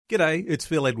G'day, it's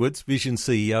Phil Edwards, Vision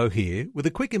CEO here, with a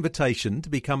quick invitation to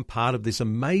become part of this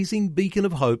amazing beacon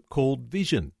of hope called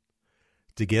Vision.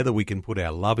 Together we can put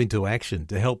our love into action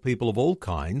to help people of all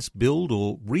kinds build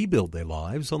or rebuild their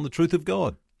lives on the truth of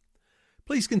God.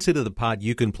 Please consider the part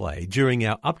you can play during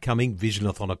our upcoming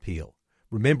Visionathon appeal,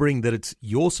 remembering that it's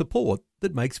your support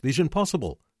that makes Vision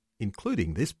possible,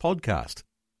 including this podcast.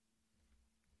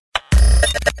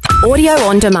 Audio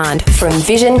on demand from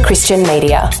Vision Christian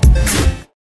Media.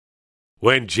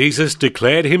 When Jesus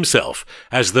declared himself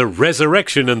as the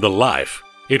resurrection and the life,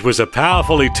 it was a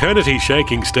powerful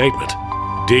eternity-shaking statement.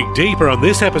 Dig deeper on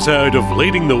this episode of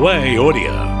Leading the Way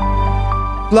Audio.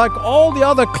 Like all the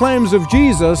other claims of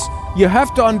Jesus, you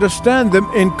have to understand them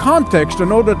in context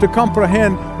in order to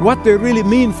comprehend what they really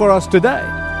mean for us today.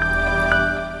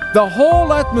 The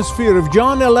whole atmosphere of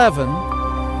John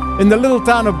 11 in the little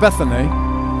town of Bethany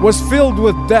was filled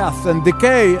with death and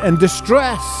decay and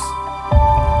distress.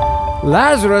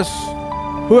 Lazarus,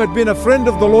 who had been a friend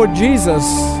of the Lord Jesus,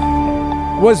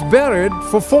 was buried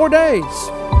for 4 days.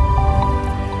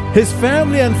 His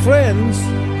family and friends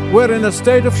were in a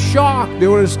state of shock. They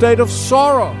were in a state of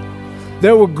sorrow.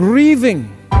 They were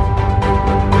grieving.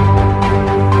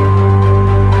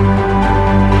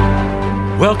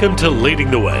 Welcome to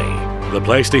Leading the Way, the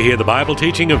place to hear the Bible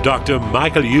teaching of Dr.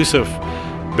 Michael Youssef,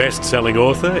 best-selling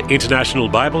author, international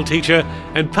Bible teacher,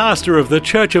 and pastor of the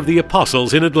Church of the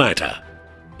Apostles in Atlanta.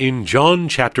 In John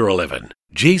chapter 11,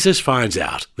 Jesus finds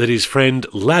out that his friend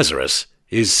Lazarus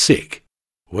is sick.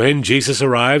 When Jesus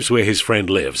arrives where his friend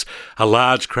lives, a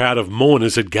large crowd of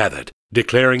mourners had gathered,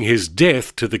 declaring his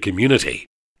death to the community.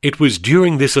 It was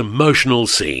during this emotional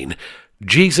scene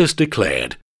Jesus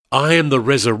declared, "I am the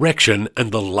resurrection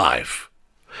and the life."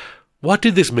 What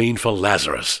did this mean for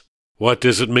Lazarus? What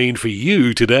does it mean for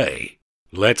you today?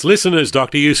 Let's listen as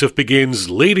Dr. Youssef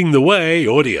begins Leading the Way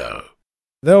Audio.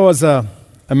 There was a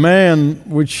man,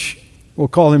 which we'll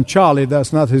call him Charlie,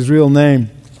 that's not his real name.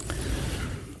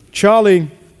 Charlie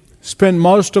spent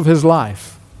most of his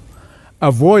life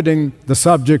avoiding the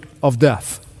subject of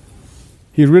death.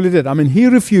 He really did. He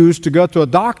refused to go to a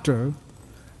doctor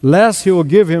lest he will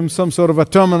give him some sort of a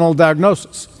terminal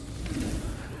diagnosis.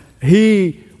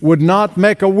 He would not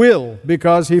make a will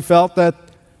because he felt that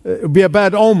it would be a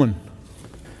bad omen.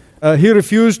 He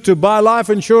refused to buy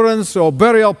life insurance or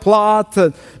burial plot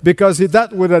because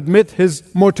that would admit his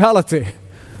mortality.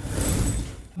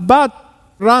 But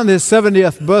around his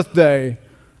 70th birthday,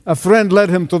 a friend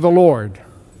led him to the Lord.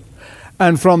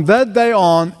 And from that day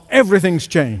on, everything's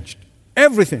changed.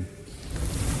 Everything.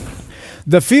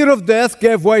 The fear of death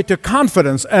gave way to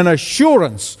confidence and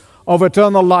assurance of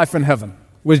eternal life in heaven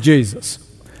with Jesus.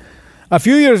 A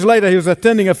few years later, he was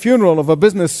attending a funeral of a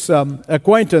business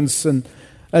acquaintance, and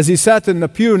as he sat in the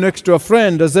pew next to a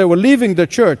friend, as they were leaving the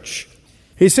church,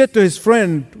 he said to his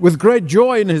friend with great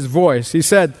joy in his voice, he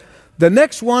said, "The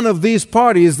next one of these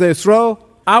parties they throw,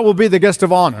 I will be the guest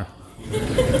of honor."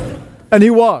 And he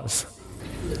was.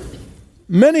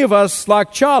 Many of us,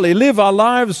 like Charlie, live our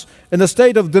lives in a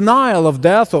state of denial of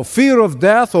death or fear of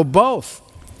death or both.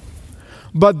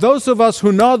 But those of us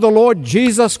who know the Lord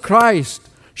Jesus Christ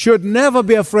should never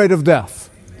be afraid of death.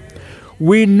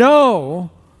 We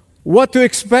know what to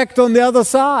expect on the other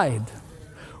side.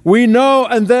 We know,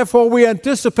 and therefore we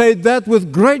anticipate that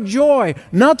with great joy,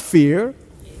 not fear.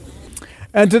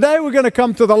 And today we're going to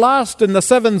come to the last in the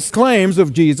 7 claims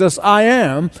of Jesus, I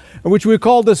am, which we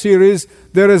call the series,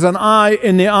 There is an I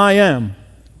in the I am,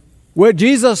 where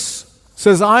Jesus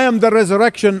says, I am the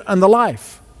resurrection and the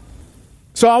life.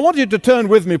 So I want you to turn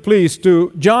with me, please,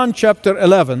 to John chapter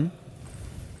 11,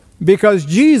 because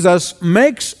Jesus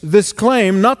makes this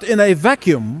claim not in a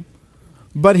vacuum,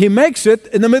 but he makes it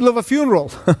in the middle of a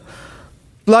funeral.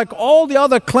 Like all the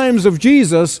other claims of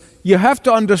Jesus, you have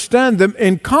to understand them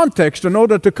in context in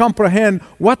order to comprehend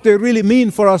what they really mean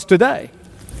for us today.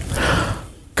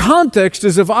 Context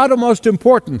is of uttermost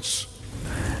importance.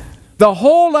 The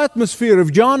whole atmosphere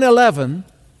of John 11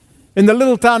 in the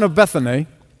little town of Bethany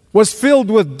was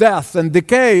filled with death and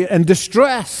decay and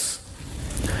distress.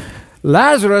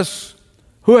 Lazarus,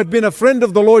 who had been a friend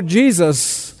of the Lord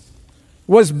Jesus,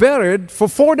 was buried for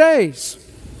 4 days.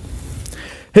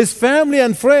 His family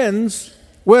and friends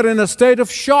were in a state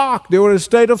of shock. They were in a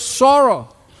state of sorrow.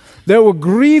 They were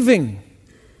grieving.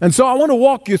 And so I want to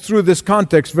walk you through this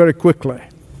context very quickly.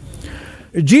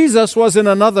 Jesus was in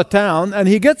another town, and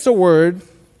he gets a word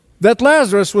that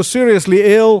Lazarus was seriously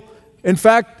ill. In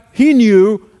fact, he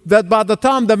knew that by the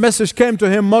time the message came to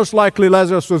him, most likely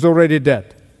Lazarus was already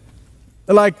dead.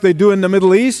 Like they do in the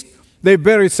Middle East, they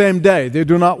bury same day. They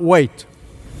do not wait.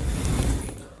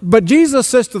 But Jesus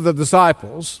says to the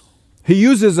disciples, he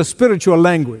uses a spiritual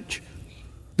language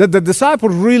that the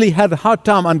disciples really had a hard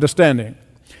time understanding.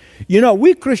 You know,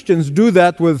 we Christians do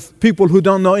that with people who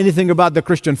don't know anything about the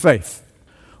Christian faith.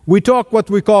 We talk what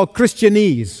we call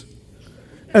Christianese.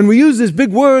 And we use these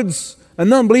big words, and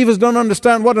non-believers don't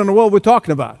understand what in the world we're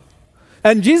talking about.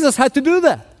 And Jesus had to do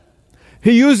that.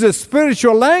 He uses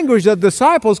spiritual language that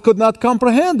disciples could not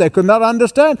comprehend. They could not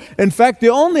understand. In fact, they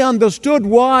only understood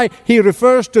why he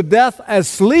refers to death as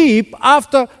sleep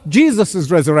after Jesus'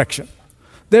 resurrection.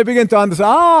 They begin to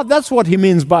understand, that's what he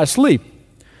means by sleep.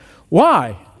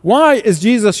 Why? Why is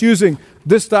Jesus using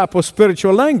this type of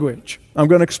spiritual language? I'm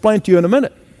going to explain to you in a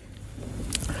minute.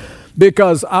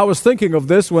 Because I was thinking of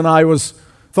this when I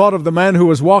thought of the man who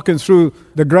was walking through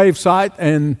the gravesite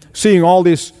and seeing all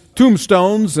these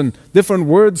tombstones and different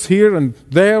words here and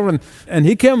there. And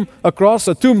he came across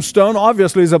a tombstone.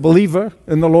 Obviously, he's a believer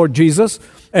in the Lord Jesus.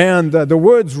 And the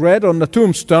words read on the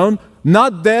tombstone,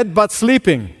 "Not dead, but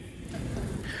sleeping."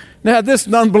 Now, this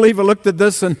non-believer looked at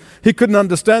this and he couldn't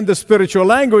understand the spiritual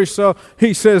language. So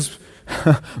he says,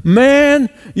 "Man,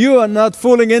 you are not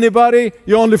fooling anybody.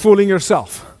 You're only fooling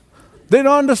yourself." They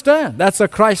don't understand. That's a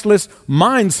Christless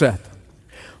mindset.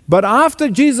 But after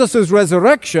Jesus'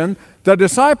 resurrection, the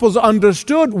disciples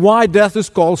understood why death is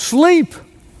called sleep.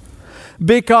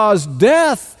 Because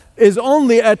death is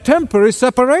only a temporary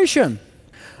separation.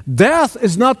 Death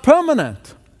is not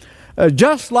permanent.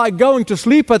 Just like going to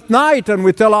sleep at night and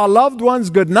we tell our loved ones,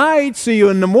 "Good night, see you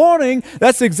in the morning,"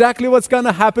 that's exactly what's going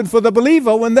to happen for the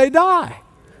believer when they die.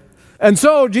 And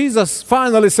so Jesus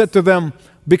finally said to them,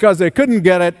 because they couldn't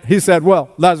get it, he said, "Well,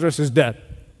 Lazarus is dead."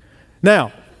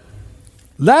 Now,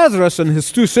 Lazarus and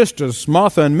his two sisters,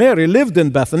 Martha and Mary, lived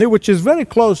in Bethany, which is very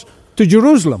close to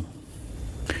Jerusalem.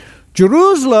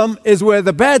 Jerusalem is where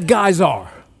the bad guys are.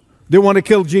 They want to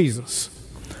kill Jesus.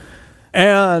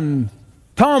 And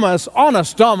Thomas,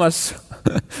 honest Thomas,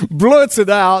 blurts it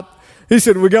out. He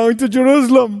said, "We're going to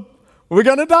Jerusalem. We're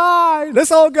going to die.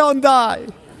 Let's all go and die."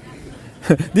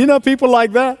 Do you know people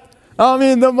like that? I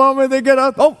mean, the moment they get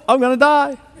out, "Oh, I'm going to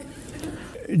die."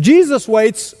 Jesus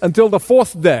waits until the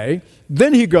fourth day.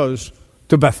 Then he goes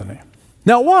to Bethany.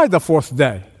 Now, why the fourth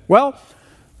day? Well,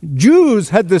 Jews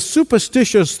had this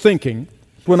superstitious thinking.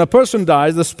 When a person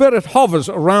dies, the spirit hovers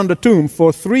around the tomb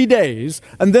for 3 days,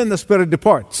 and then the spirit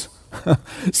departs.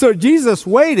 So Jesus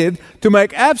waited to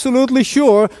make absolutely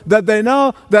sure that they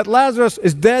know that Lazarus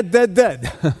is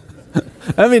dead.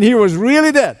 I mean, he was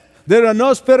really dead. There are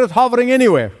no spirits hovering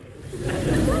anywhere.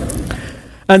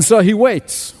 And so he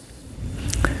waits.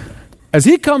 As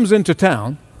he comes into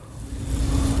town,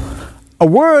 a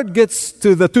word gets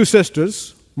to the two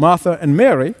sisters, Martha and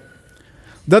Mary,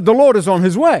 that the Lord is on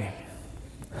his way.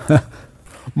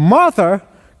 Martha,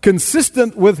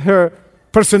 consistent with her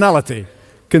personality,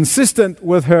 consistent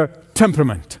with her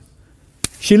temperament,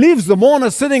 she leaves the mourner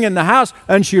sitting in the house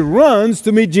and she runs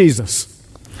to meet Jesus.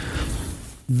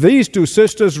 These two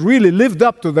sisters really lived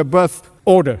up to the birth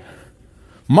order.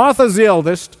 Martha's the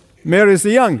eldest, Mary's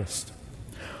the youngest.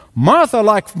 Martha,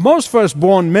 like most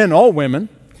firstborn men or women,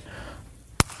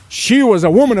 she was a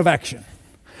woman of action.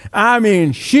 I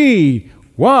mean, she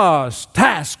was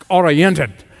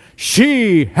task-oriented.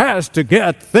 She has to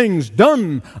get things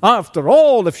done. After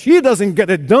all, if she doesn't get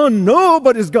it done,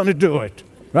 nobody's going to do it.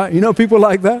 Right? You know people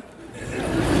like that?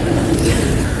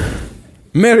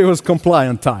 Mary was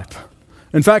compliant type.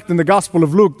 In fact, in the Gospel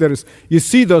of Luke, you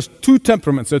see those two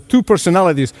temperaments, the two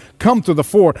personalities come to the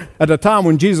fore at a time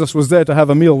when Jesus was there to have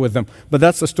a meal with them. But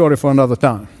that's a story for another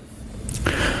time.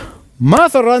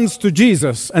 Martha runs to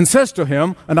Jesus and says to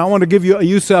him, and I want to give you a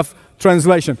Yusuf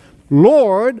translation,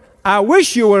 "Lord, I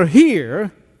wish you were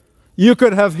here. You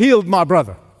could have healed my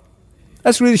brother."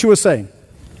 That's really what she was saying.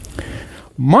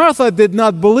 Martha did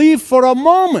not believe for a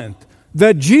moment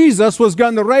that Jesus was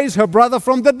going to raise her brother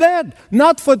from the dead.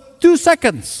 Not for 2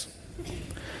 seconds.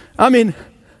 I mean,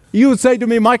 you would say to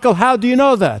me, "Michael, how do you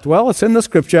know that?" Well, it's in the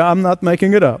scripture. I'm not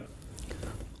making it up.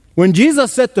 When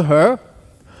Jesus said to her,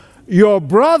 "Your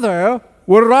brother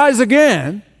will rise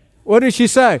again," what did she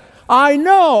say? I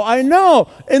know,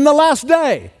 in the last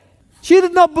day. She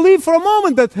did not believe for a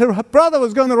moment that her brother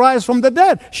was going to rise from the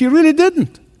dead. She really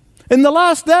didn't. In the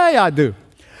last day, I do.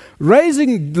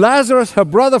 Raising Lazarus, her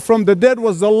brother, from the dead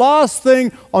was the last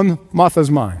thing on Martha's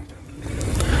mind.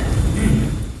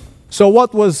 So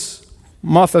what was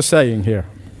Martha saying here?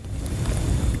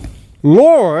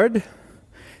 "Lord,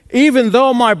 even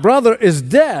though my brother is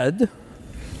dead,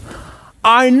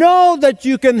 I know that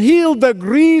you can heal the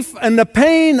grief and the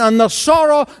pain and the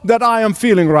sorrow that I am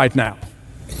feeling right now."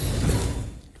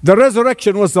 The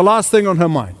resurrection was the last thing on her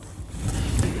mind.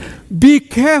 Be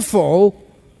careful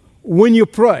when you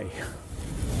pray.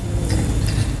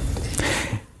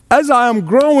 as I am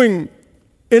growing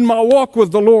in my walk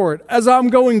with the Lord, as I'm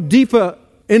going deeper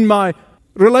in my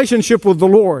relationship with the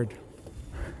Lord,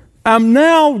 I'm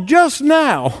now, just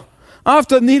now,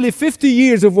 after nearly 50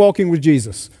 years of walking with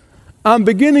Jesus, I'm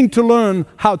beginning to learn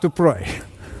how to pray.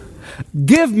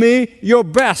 Give me your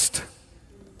best,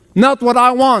 not what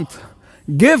I want.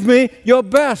 Give me your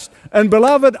best. And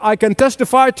beloved, I can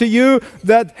testify to you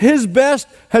that His best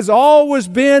has always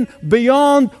been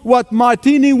beyond what my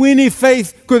teeny-weeny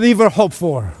faith could ever hope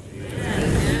for.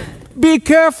 Amen. Be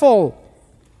careful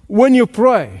when you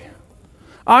pray.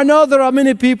 I know there are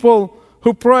many people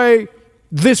who pray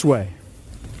this way.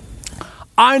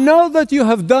 I know that you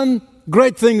have done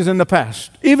great things in the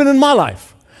past, even in my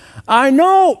life. I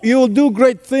know you'll do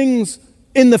great things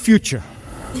in the future.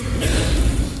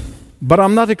 But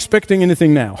I'm not expecting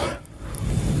anything now.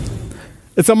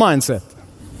 It's a mindset.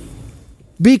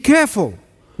 Be careful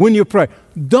when you pray.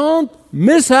 Don't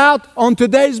miss out on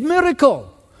today's miracle.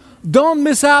 Don't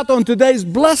miss out on today's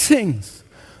blessings.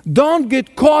 Don't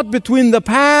get caught between the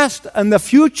past and the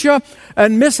future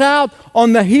and miss out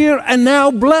on the here and now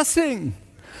blessing.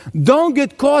 Don't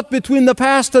get caught between the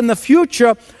past and the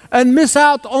future and miss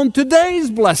out on today's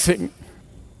blessing.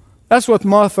 That's what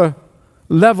Martha's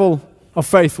level of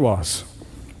faith was.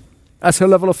 That's her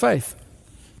level of faith.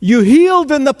 You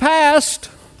healed in the past.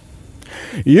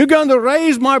 You're going to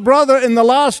raise my brother in the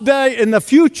last day in the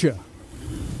future.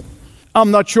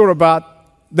 I'm not sure about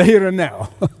the here and now.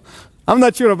 I'm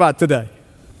not sure about today.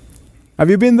 Have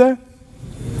you been there?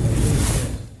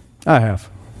 I have.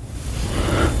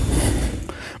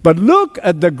 But look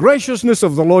at the graciousness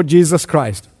of the Lord Jesus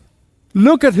Christ.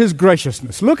 Look at His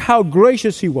graciousness. Look how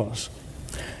gracious He was.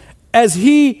 As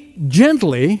He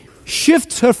gently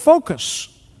shifts her focus,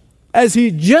 as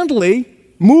He gently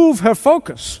moves her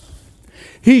focus,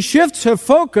 He shifts her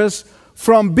focus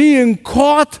from being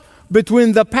caught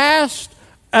between the past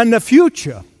and the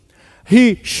future.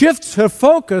 He shifts her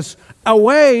focus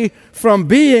away from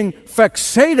being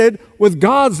fixated with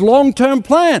God's long-term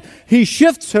plan. He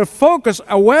shifts her focus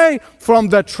away from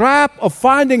the trap of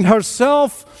finding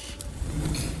herself.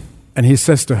 And He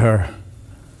says to her,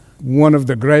 one of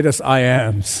the greatest I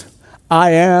ams.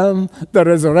 I am the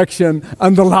resurrection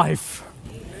and the life.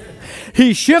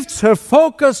 He shifts her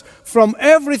focus from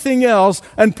everything else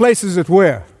and places it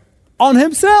where? On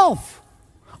Himself.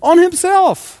 On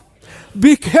Himself.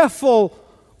 Be careful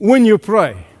when you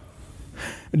pray.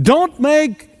 Don't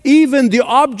make even the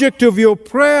object of your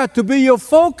prayer to be your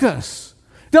focus.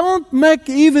 Don't make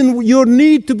even your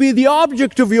need to be the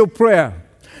object of your prayer.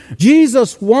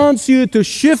 Jesus wants you to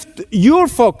shift your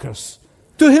focus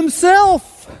to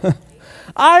Himself.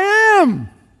 I am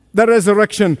the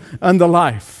resurrection and the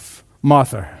life,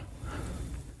 Martha.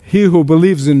 He who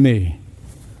believes in me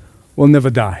will never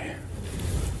die.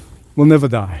 Will never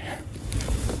die.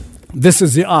 This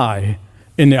is the I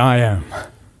in the I am.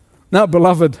 Now,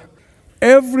 beloved,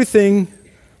 everything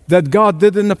that God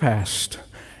did in the past,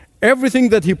 everything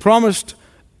that He promised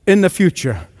in the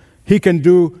future, He can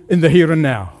do in the here and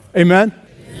now. Amen?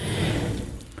 Amen.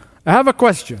 I have a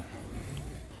question.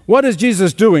 What is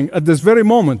Jesus doing at this very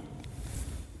moment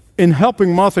in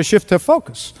helping Martha shift her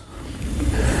focus?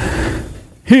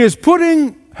 He is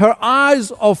putting her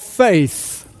eyes of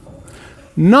faith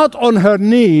not on her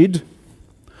need,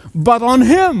 but on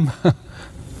Him.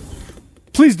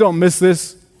 Please don't miss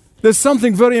this. There's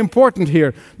something very important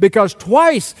here, because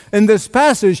twice in this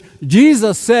passage,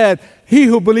 Jesus said, he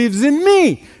who believes in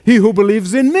me, he who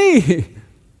believes in me.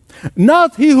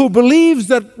 Not he who believes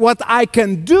that what I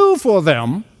can do for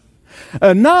them,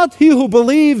 not he who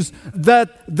believes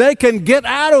that they can get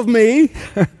out of me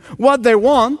what they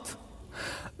want,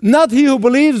 not he who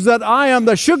believes that I am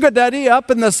the sugar daddy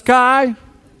up in the sky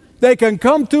they can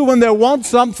come to when they want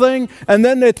something and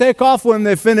then they take off when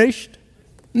they're finished.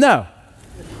 No.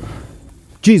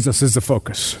 Jesus is the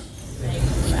focus.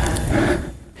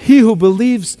 He who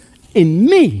believes in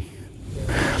me,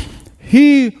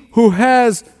 he who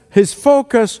has his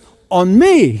focus on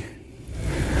me,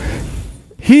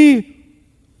 he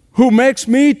who makes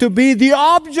me to be the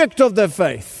object of their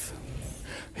faith,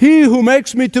 he who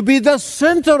makes me to be the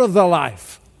center of their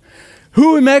life,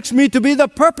 who makes me to be the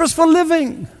purpose for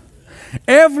living.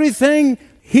 Everything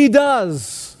he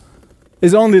does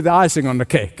is only the icing on the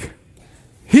cake.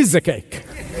 He's the cake.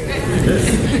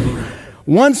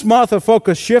 Once Martha's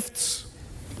focus shifts,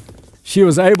 she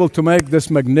was able to make this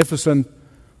magnificent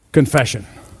confession.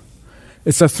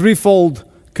 It's a threefold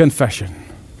confession.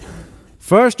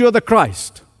 First, you're the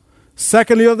Christ.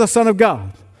 Secondly, you're the Son of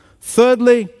God.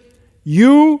 Thirdly,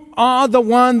 you are the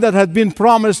one that had been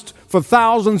promised for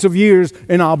thousands of years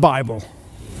in our Bible.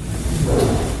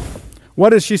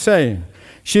 What is she saying?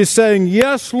 She's saying,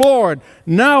 yes, Lord,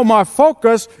 now my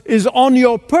focus is on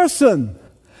your person.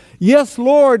 Yes,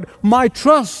 Lord, my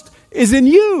trust is in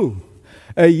you.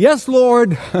 Yes,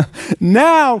 Lord,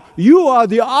 now you are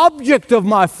the object of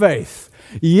my faith.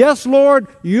 Yes, Lord,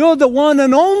 you're the one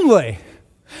and only.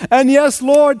 And yes,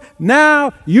 Lord,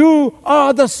 now you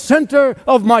are the center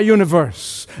of my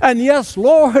universe. And yes,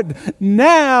 Lord,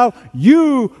 now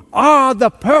you are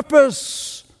the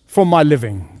purpose for my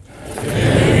living.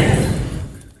 Amen.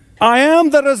 I am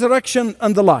the resurrection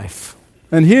and the life.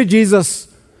 And here Jesus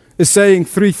is saying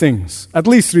three things, at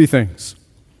least three things.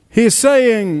 He is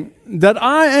saying that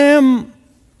I am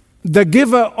the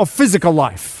giver of physical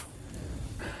life.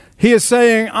 He is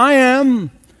saying I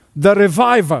am the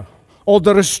reviver or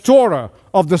the restorer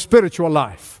of the spiritual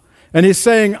life. And he's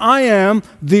saying, I am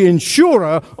the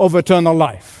insurer of eternal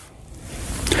life.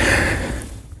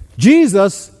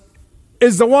 Jesus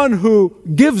is the one who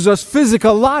gives us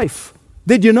physical life.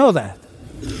 Did you know that?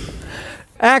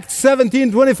 Acts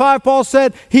 17:25, Paul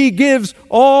said, he gives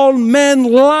all men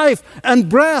life and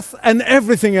breath and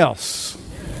everything else.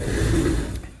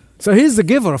 So he's the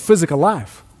giver of physical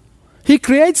life. He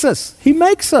creates us. He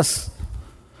makes us.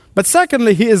 But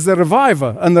secondly, he is the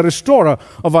reviver and the restorer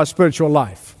of our spiritual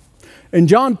life. In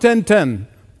John 10:10,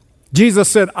 Jesus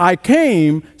said, I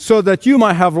came so that you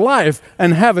might have life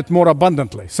and have it more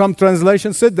abundantly. Some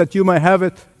translations said that you may have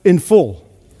it in full.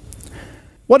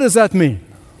 What does that mean?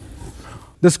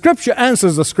 The Scripture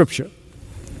answers the Scripture.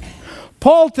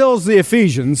 Paul tells the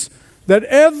Ephesians that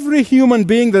every human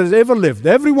being that has ever lived,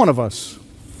 every one of us,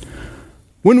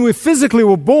 when we physically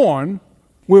were born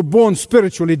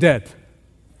spiritually dead.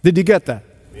 Did you get that?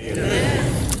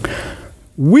 Amen.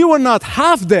 We were not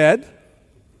half dead,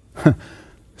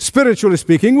 spiritually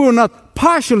speaking. We were not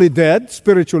partially dead,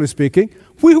 spiritually speaking.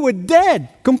 We were dead,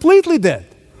 completely dead.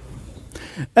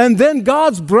 And then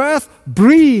God's breath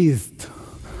breathed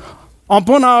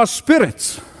upon our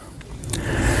spirits.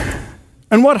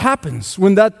 And what happens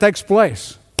when that takes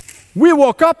place? We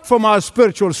woke up from our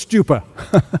spiritual stupor.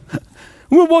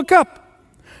 We woke up.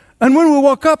 And when we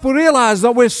woke up, we realized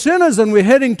that we're sinners and we're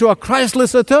heading to a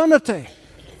Christless eternity.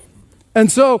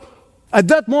 And so, at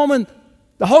that moment,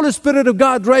 the Holy Spirit of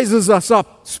God raises us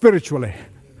up spiritually.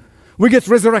 We get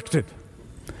resurrected.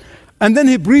 And then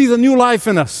He breathes a new life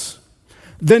in us.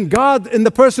 Then God, in the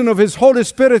person of His Holy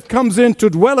Spirit, comes in to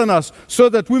dwell in us so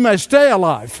that we may stay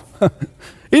alive.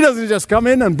 He doesn't just come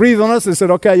in and breathe on us and say,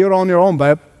 okay, you're on your own,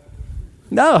 babe.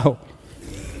 No.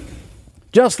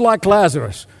 Just like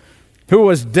Lazarus, who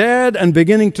was dead and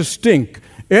beginning to stink.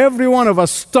 Every one of us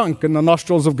stunk in the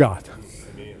nostrils of God.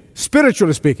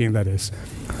 Spiritually speaking, that is.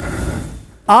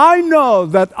 I know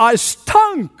that I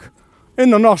stunk in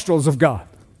the nostrils of God.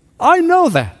 I know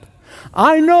that.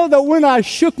 I know that when I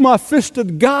shook my fist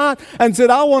at God and said,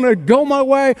 I want to go my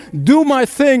way, do my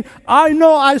thing, I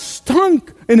know I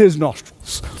stunk in His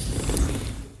nostrils.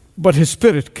 But His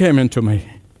Spirit came into me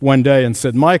one day and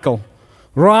said, Michael,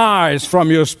 rise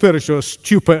from your spiritual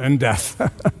stupor and death.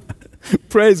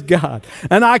 Praise God.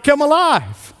 And I came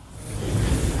alive.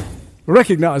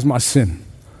 Recognize my sin,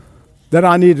 that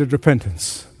I needed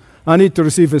repentance. I need to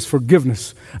receive His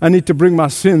forgiveness. I need to bring my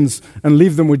sins and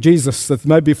leave them with Jesus that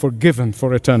may be forgiven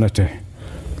for eternity.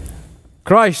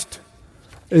 Christ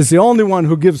is the only one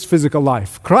who gives physical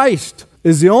life. Christ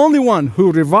is the only one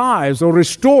who revives or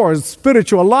restores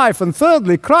spiritual life. And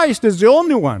thirdly, Christ is the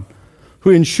only one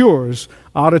who ensures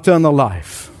our eternal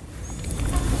life.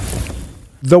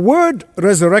 The word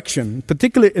resurrection,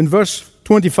 particularly in verse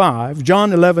 25,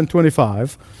 John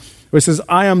 11:25, where it says,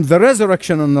 I am the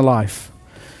resurrection and the life.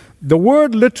 The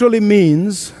word literally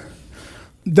means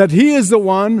that He is the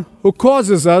one who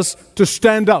causes us to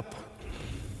stand up.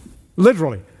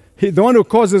 Literally. The one who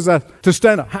causes us to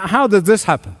stand up. How does this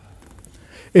happen?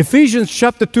 Ephesians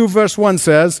chapter 2 verse 1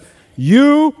 says,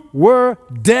 you were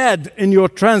dead in your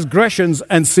transgressions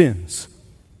and sins.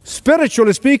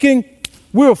 Spiritually speaking,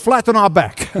 we were flat on our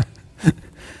back.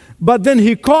 But then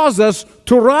He caused us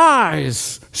to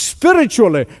rise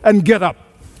spiritually and get up.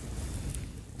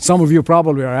 Some of you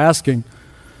probably are asking,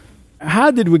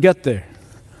 how did we get there?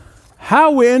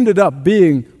 How we ended up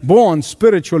being born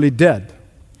spiritually dead?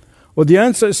 Well, the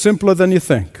answer is simpler than you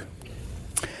think.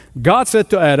 God said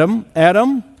to Adam,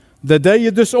 Adam, the day you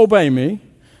disobey me,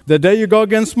 the day you go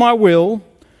against my will,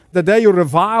 the day you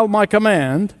revile my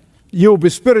command, you'll be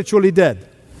spiritually dead.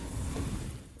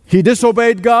 He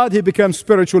disobeyed God, he became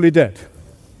spiritually dead.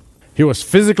 He was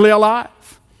physically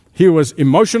alive, he was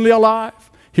emotionally alive,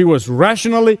 he was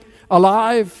rationally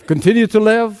alive, continued to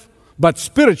live, but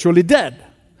spiritually dead.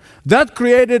 That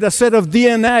created a set of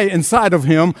DNA inside of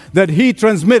him that He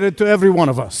transmitted to every one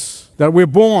of us. that we're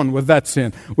born with that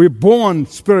sin. We're born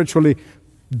spiritually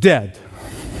dead.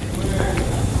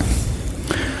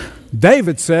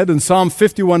 David said in Psalm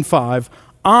 51:5,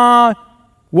 I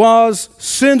was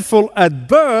sinful at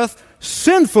birth,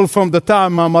 sinful from the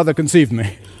time my mother conceived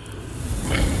me.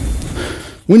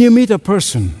 When you meet a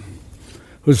person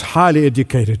who's highly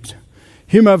educated,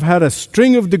 he may have had a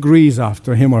string of degrees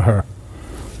after him or her.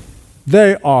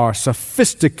 They are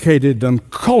sophisticated and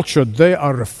cultured. They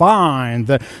are refined.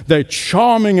 They're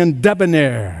charming and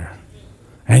debonair.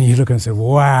 And you look and say,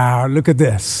 wow, look at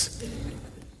this.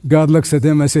 God looks at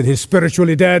him and said, he's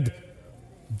spiritually dead.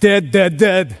 Dead, dead,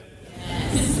 dead.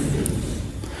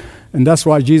 And that's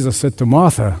why Jesus said to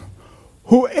Martha,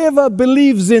 whoever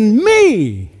believes in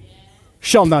me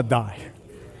shall not die.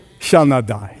 Shall not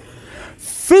die.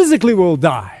 Physically we'll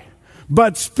die,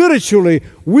 but spiritually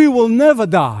we will never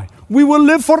die. We will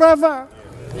live forever.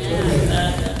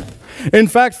 In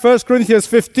fact, 1 Corinthians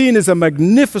 15 is a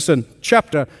magnificent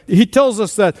chapter. He tells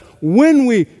us that when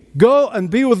we go and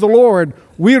be with the Lord,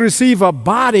 we receive a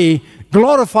body,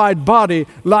 glorified body,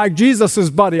 like Jesus'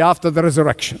 body after the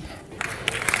resurrection.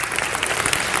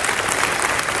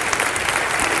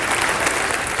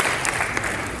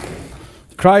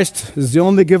 Christ is the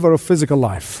only giver of physical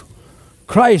life.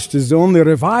 Christ is the only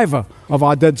reviver of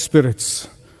our dead spirits.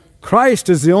 Christ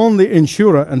is the only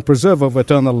insurer and preserver of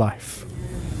eternal life.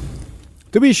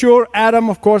 To be sure, Adam,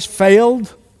 of course,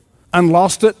 failed and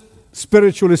lost it,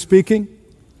 spiritually speaking,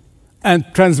 and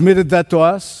transmitted that to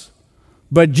us.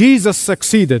 But Jesus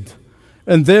succeeded,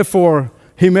 and therefore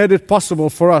He made it possible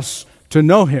for us to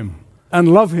know Him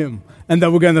and love Him, and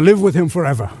that we're going to live with Him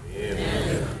forever.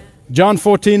 Amen. John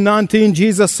 14:19,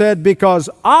 Jesus said, because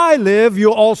I live,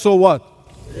 you also what?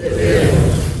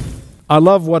 Live. I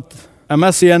love what a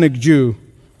Messianic Jew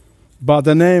by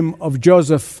the name of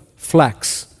Joseph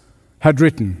Flax had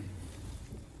written.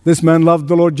 This man loved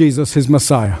the Lord Jesus, his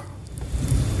Messiah.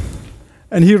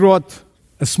 And he wrote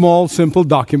a small, simple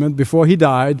document before he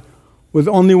died with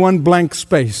only one blank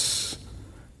space.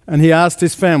 And he asked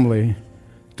his family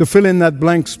to fill in that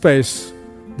blank space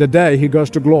the day he goes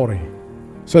to glory.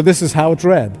 So this is how it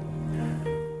read.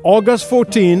 August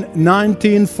 14,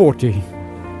 1940.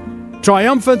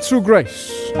 Triumphant through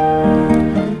grace.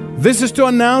 This is to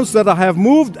announce that I have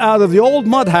moved out of the old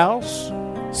mud house,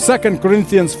 2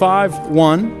 Corinthians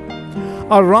 5:1,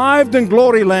 arrived in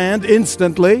glory land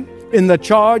instantly in the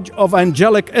charge of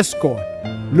angelic escort,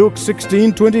 Luke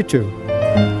 16:22.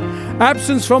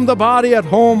 Absence from the body at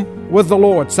home with the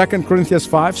Lord, 2 Corinthians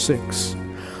 5:6.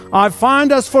 I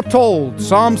find as foretold,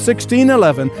 Psalm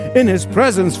 16:11, in His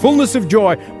presence fullness of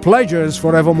joy, pleasures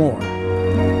forevermore.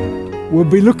 We'll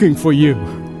be looking for you.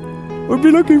 We'll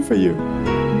be looking for you.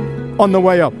 On the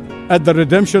way up, at the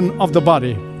redemption of the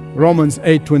body, Romans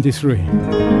 8:23.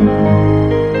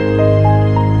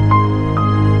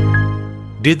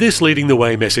 Did this Leading the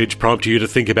Way message prompt you to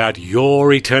think about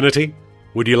your eternity?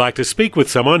 Would you like to speak with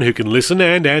someone who can listen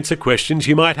and answer questions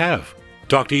you might have?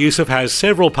 Dr. Youssef has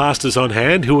several pastors on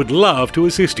hand who would love to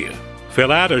assist you.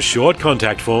 Fill out a short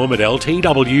contact form at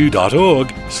ltw.org/Jesus.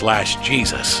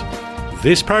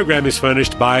 This program is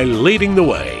furnished by Leading the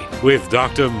Way with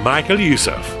Dr. Michael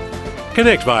Youssef.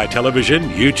 Connect via television,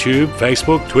 YouTube,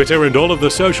 Facebook, Twitter, and all of the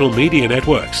social media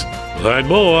networks. Learn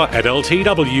more at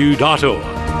ltw.org.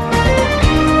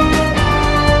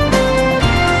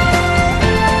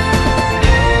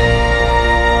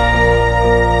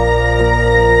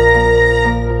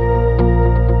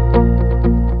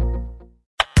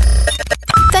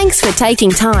 Thanks for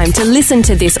taking time to listen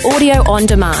to this audio on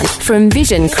demand from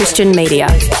Vision Christian Media.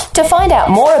 To find out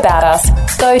more about us,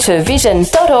 go to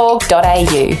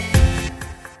vision.org.au.